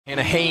And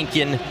a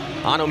Hankin,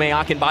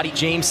 Anomeakin body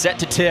James set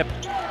to tip.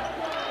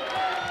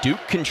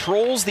 Duke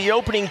controls the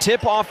opening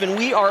tip-off, and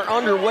we are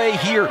underway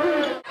here.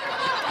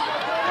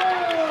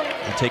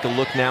 We'll take a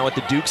look now at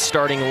the Duke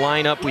starting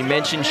lineup. We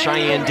mentioned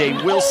Cheyenne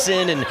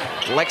Day-Wilson and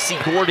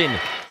Lexi Gordon.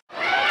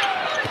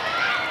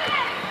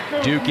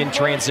 Duke in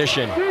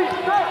transition.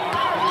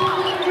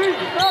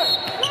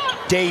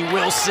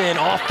 Day-Wilson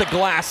off the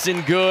glass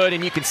and good,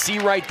 and you can see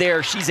right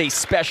there, she's a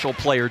special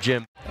player,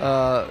 Jim.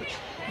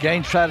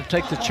 Gaines tried to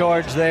take the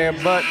charge there,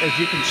 but as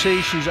you can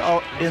see, she's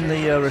in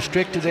the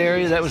restricted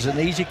area. That was an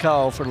easy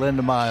call for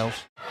Linda Miles.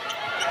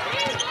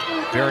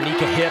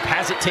 Veronica Hipp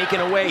has it taken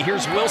away.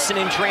 Here's Wilson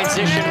in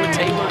transition with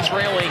Taylor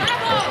trailing.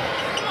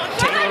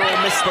 Taylor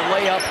will miss the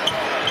layup.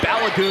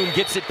 Balagoon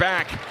gets it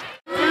back.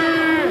 Lee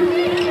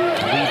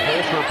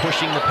Volker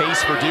pushing the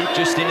pace for Duke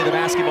just into the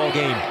basketball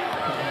game.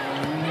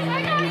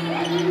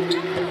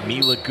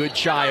 Miela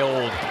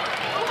Goodchild.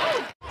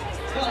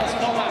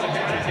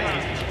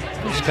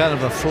 It's kind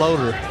of a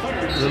floater,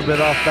 a little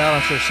bit off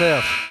balance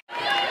herself.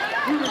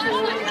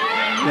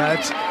 Yeah,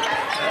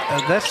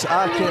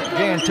 I can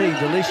guarantee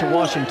Delicia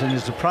Washington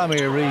is the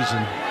primary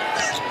reason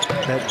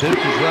that Duke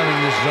is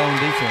running this zone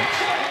defense.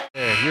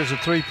 Yeah, here's a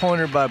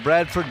three-pointer by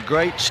Bradford.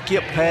 Great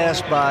skip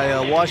pass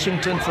by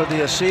Washington for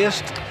the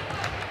assist.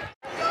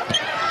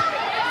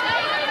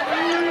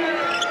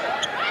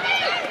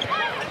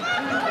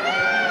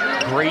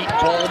 Great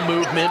ball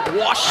movement.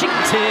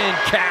 Washington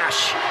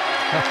cash.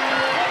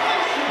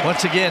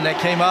 Once again, that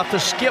came off the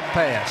skip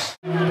pass.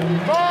 5,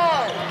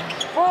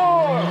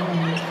 4,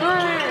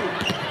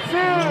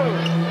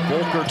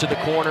 3, 2. Volker to the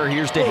corner.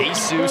 Here's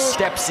DeJesus.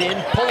 Steps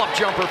in. Pull-up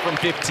jumper from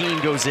 15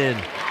 goes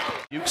in.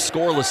 Duke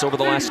scoreless over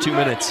the last 2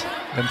 minutes.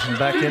 Clemson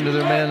back into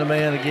their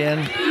man-to-man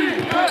again.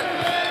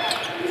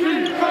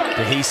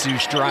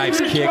 DeJesus drives,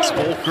 kicks.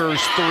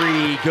 Volker's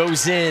three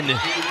goes in.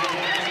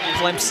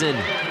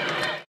 Clemson.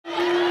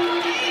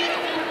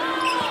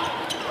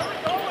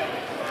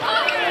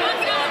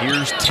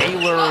 Here's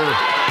Taylor,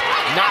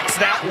 knocks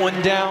that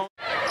one down.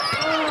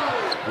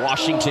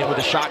 Washington with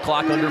a shot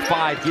clock under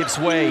 5, gives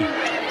way.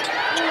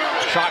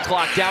 Shot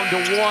clock down to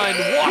 1.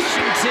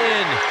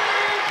 Washington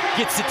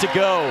gets it to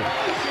go.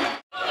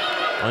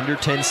 Under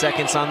 10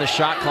 seconds on the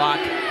shot clock.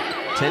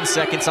 10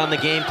 seconds on the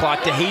game clock.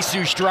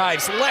 DeJesus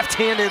drives,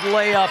 left-handed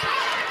layup.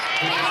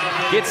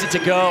 Gets it to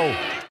go.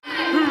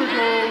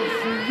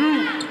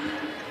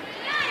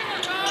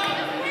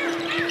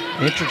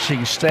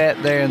 Interesting stat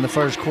there in the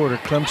first quarter.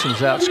 Clemson's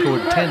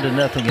outscored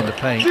 10-0 in the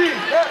paint.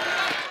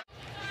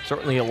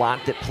 Certainly a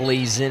lot that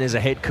plays in as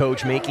a head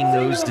coach making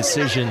those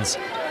decisions.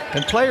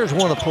 And players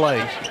want to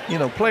play. You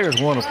know,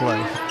 players want to play.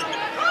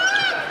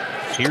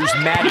 Here's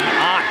Maddie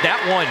Ott,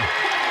 that one.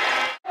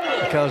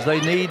 Because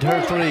they need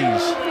her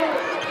threes.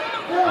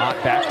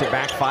 Ott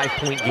back-to-back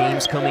 5-point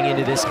games coming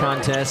into this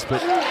contest,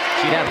 but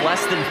she'd had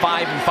less than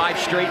 5 and 5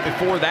 straight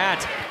before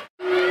that.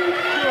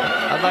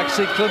 I'd like to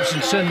see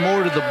Clemson send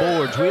more to the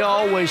boards. We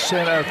always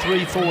send our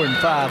 3, 4, and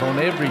 5 on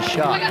every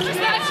shot.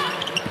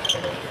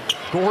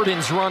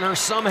 Gordon's runner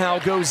somehow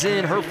goes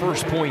in, her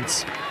first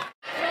points.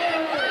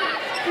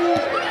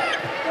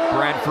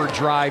 Bradford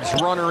drives,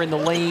 runner in the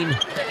lane.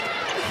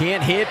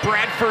 Can't hit,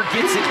 Bradford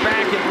gets it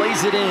back and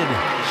lays it in.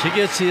 She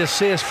gets the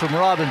assist from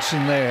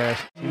Robinson there.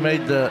 She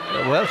made the,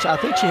 well, I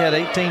think she had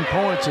 18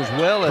 points as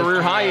well as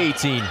career high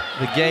 18.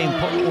 The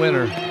game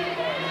winner.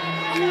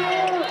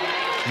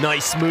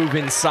 Nice move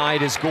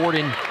inside as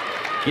Gordon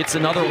gets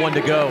another one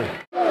to go.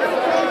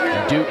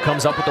 And Duke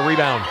comes up with the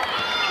rebound.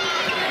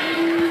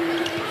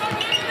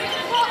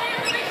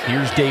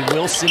 Here's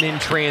Day-Wilson in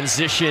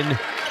transition.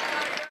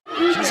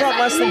 She's had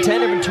less than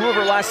 10 in 2 of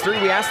her last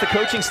 3. We asked the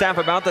coaching staff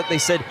about that. They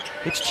said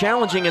it's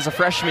challenging as a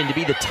freshman to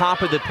be the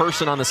top of the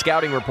person on the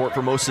scouting report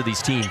for most of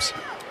these teams.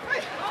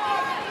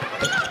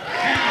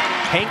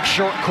 Hank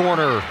short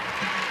corner.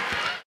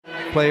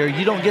 Player,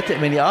 you don't get that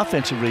many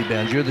offensive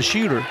rebounds. You're the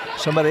shooter.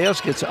 Somebody else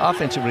gets the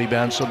offensive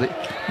rebounds, so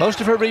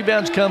most of her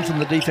rebounds come from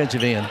the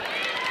defensive end.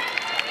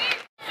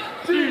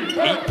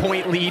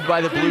 8-point lead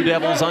by the Blue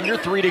Devils, under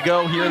 3 to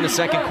go here in the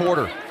second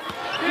quarter.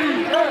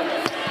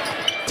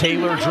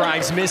 Taylor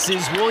drives,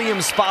 misses.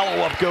 Williams'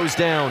 follow-up goes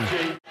down.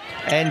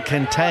 And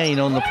contain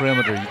on the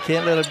perimeter. You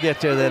can't let them get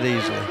there that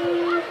easily.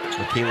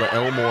 Michaela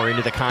Elmore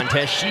into the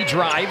contest. She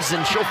drives,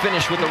 and she'll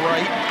finish with the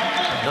right.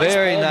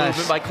 Very nice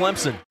movement by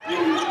Clemson.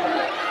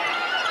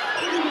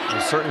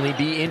 It'll certainly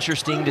be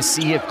interesting to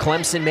see if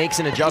Clemson makes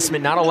an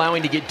adjustment, not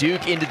allowing to get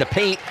Duke into the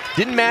paint.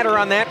 Didn't matter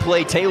on that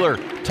play. Taylor,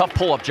 tough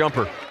pull-up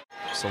jumper.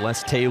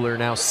 Celeste Taylor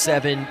now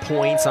 7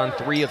 points on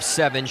 3 of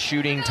 7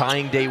 shooting,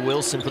 tying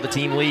Day-Wilson for the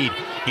team lead.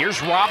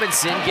 Here's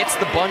Robinson, gets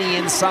the bunny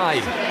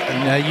inside.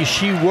 Now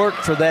she worked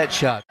for that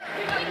shot.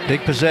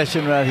 Big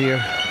possession right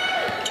here.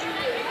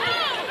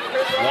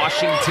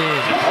 Washington,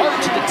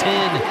 hard to the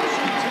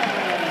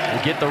 10.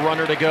 Will get the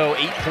runner to go.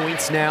 8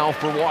 points now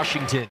for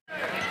Washington.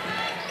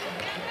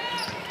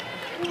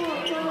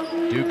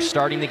 Duke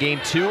starting the game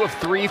 2 of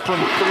 3 from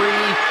 3.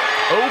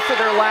 0 for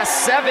their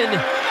last 7.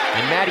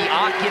 And Maddie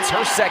Ott gets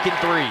her second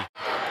 3.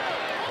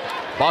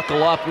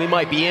 Buckle up, we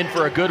might be in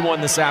for a good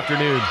one this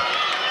afternoon.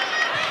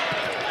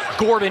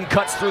 Gordon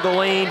cuts through the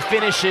lane,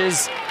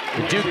 finishes.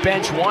 The Duke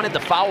bench wanted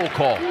the foul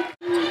call.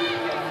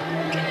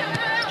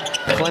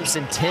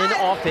 Clemson 10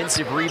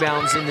 offensive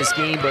rebounds in this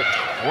game, but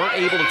weren't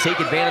able to take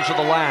advantage of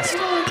the last.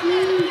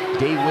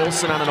 Day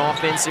Wilson on an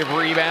offensive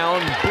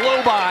rebound,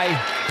 blow by.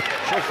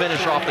 She'll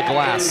finish off the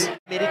glass.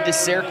 Committed to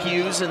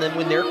Syracuse, and then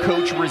when their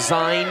coach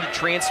resigned,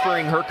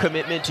 transferring her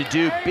commitment to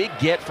Duke. Big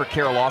get for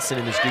Kara Lawson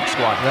in this Duke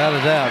squad. Without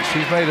a doubt,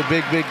 she's made a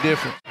big, big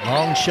difference.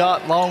 Long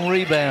shot, long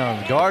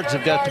rebound. Guards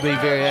have got to be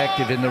very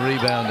active in the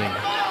rebounding.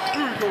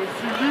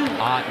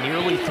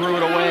 Nearly threw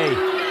it away.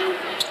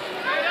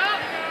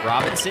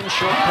 Robinson,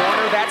 short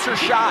corner, that's her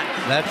shot.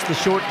 That's the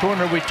short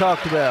corner we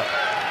talked about.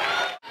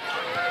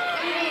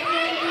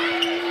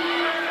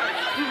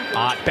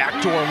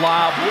 Backdoor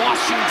lob,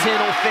 Washington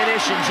will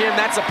finish, and Jim,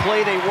 that's a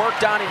play they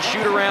worked on and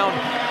shoot around.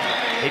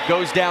 It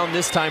goes down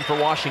this time for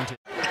Washington.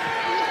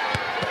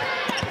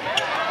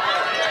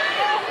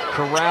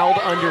 Corralled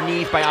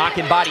underneath by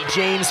Akinbadi.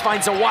 James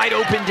finds a wide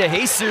open to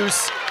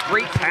Jesus.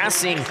 Great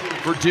passing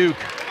for Duke.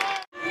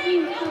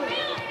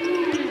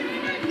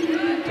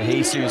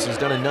 Jesus has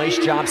done a nice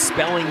job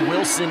spelling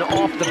Wilson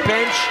off the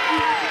bench.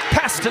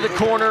 Pass to the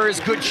corner as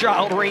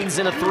Goodchild reigns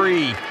in a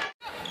three.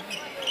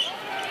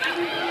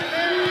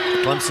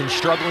 Clemson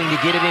struggling to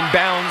get it in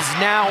bounds.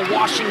 Now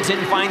Washington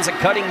finds a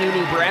cutting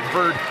Nunu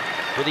Bradford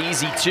for the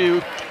easy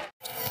two.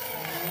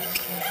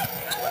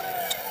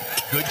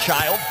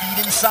 Goodchild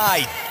feed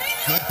inside.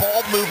 Good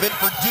ball movement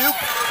for Duke.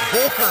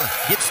 Volker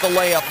gets the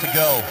layup to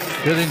go.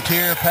 Good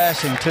interior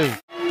passing too.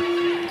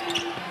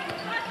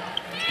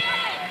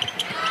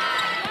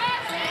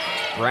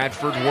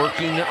 Bradford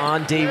working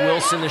on Day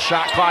Wilson, the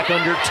shot clock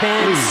under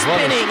 10,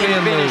 spinning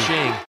and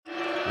finishing.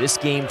 This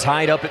game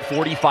tied up at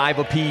 45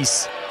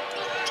 apiece.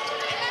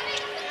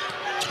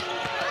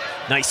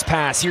 Nice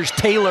pass, here's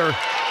Taylor.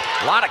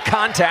 A lot of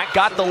contact,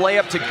 got the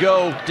layup to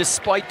go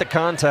despite the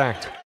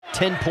contact.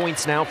 10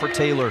 points now for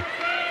Taylor.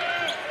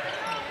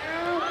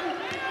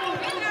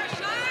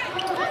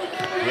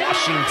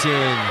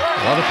 Washington.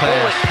 What a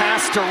pass.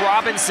 Pass to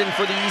Robinson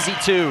for the easy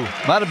two.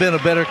 Might have been a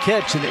better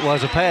catch than it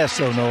was a pass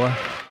though, Noah.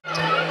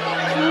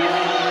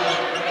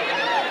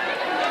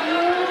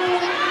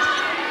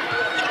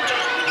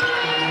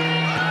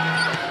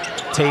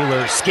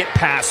 Taylor, skip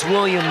pass,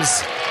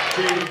 Williams.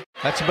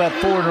 That's about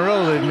 4 in a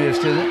row they've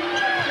missed, isn't it?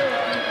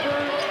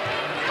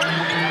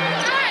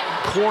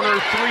 Corner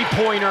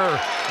three-pointer,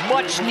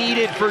 much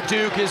needed for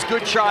Duke as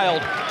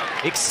Goodchild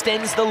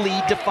extends the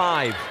lead to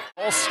 5.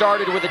 All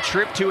started with a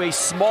trip to a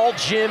small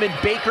gym in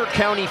Baker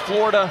County,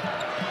 Florida,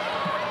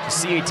 to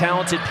see a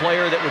talented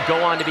player that would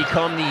go on to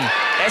become the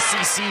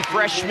SEC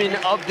Freshman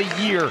of the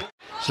Year.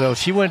 So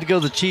she went to go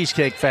to the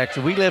Cheesecake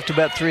Factory. We left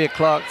about 3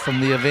 o'clock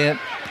from the event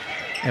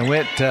and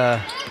went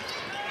to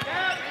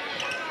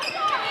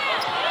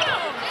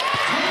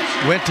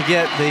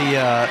get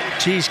the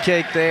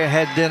cheesecake there,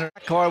 had dinner.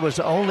 My car was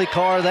the only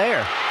car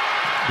there.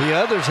 The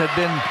others had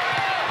been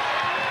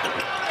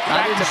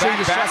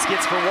back-to-back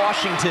baskets for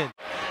Washington.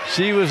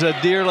 She was a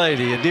dear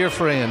lady, a dear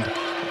friend.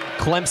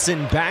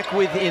 Clemson back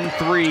within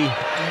 3.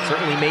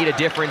 Certainly made a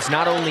difference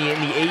not only in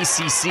the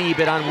ACC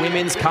but on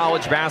women's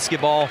college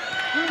basketball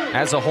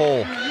as a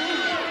whole.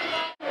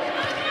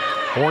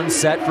 Horn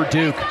set for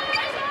Duke.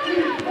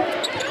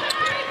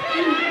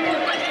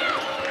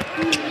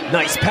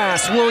 Nice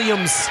pass,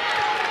 Williams.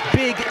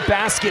 Big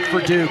basket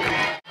for Duke.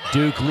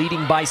 Duke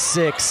leading by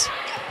 6.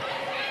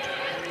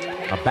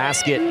 A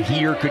basket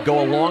here could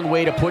go a long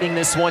way to putting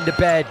this one to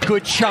bed.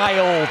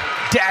 Goodchild,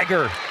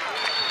 dagger.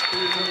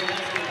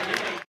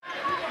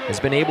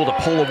 Has been able to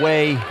pull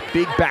away.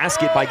 Big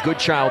basket by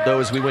Goodchild though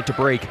as we went to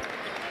break.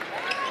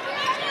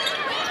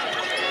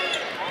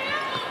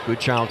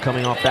 Goodchild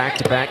coming off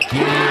back-to-back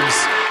games.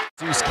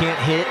 Zeus can't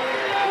hit.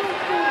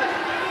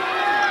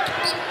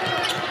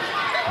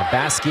 A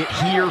basket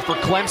here for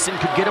Clemson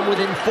could get them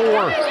within 4.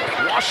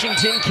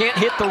 Washington can't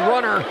hit the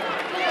runner.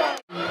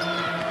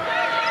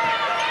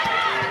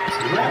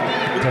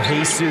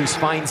 Jesus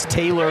finds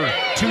Taylor.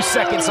 2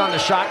 seconds on the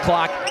shot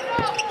clock.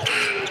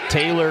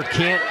 Taylor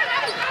can't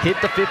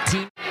hit the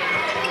 15.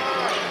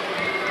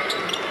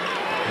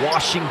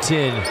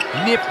 Washington,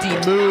 nifty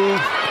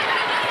move.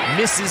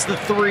 Misses the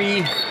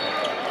 3.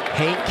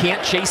 Hank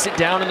can't chase it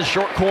down in the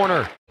short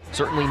corner.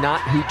 Certainly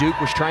not who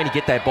Duke was trying to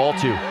get that ball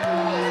to.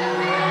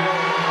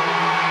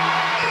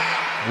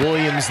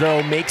 Williams,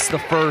 though, makes the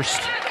first.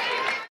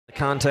 The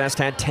contest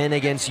had 10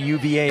 against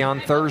UVA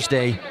on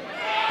Thursday.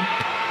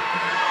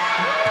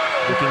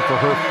 Looking for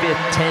her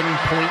 5th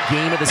 10-point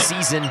game of the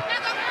season.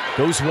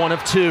 Goes 1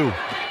 of 2.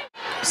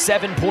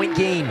 7-point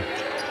game.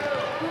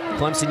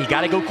 Clemson, you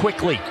got to go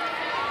quickly.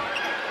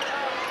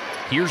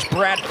 Here's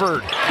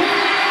Bradford.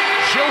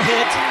 She'll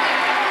hit.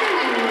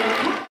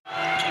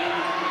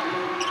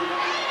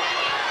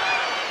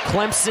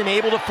 Clemson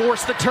able to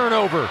force the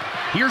turnover.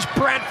 Here's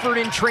Bradford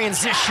in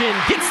transition,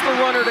 gets the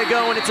runner to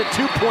go, and it's a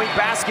 2-point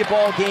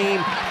basketball game.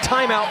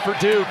 Timeout for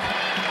Duke.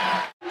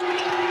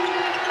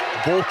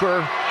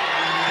 Volker,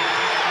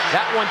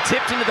 that one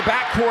tipped into the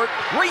backcourt.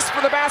 Race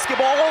for the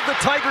basketball, the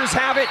Tigers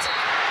have it.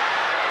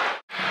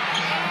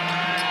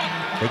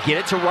 They get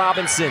it to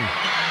Robinson.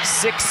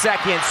 6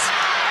 seconds.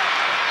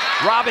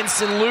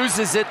 Robinson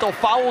loses it. They'll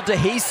foul to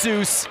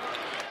Jesus.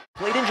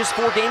 Played in just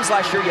 4 games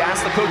last year. You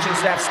ask the coaching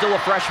staff, still a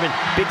freshman.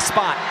 Big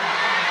spot.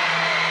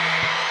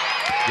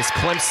 This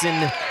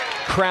Clemson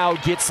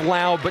crowd gets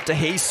loud, but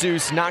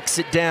DeJesus knocks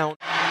it down.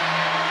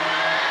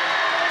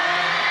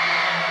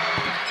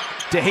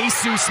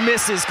 DeJesus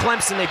misses.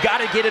 Clemson, they've got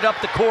to get it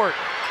up the court.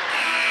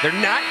 They're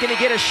not going to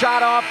get a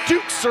shot off.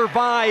 Duke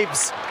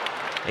survives.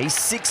 A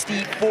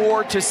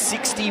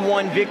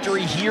 64-61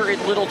 victory here at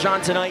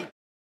Littlejohn tonight.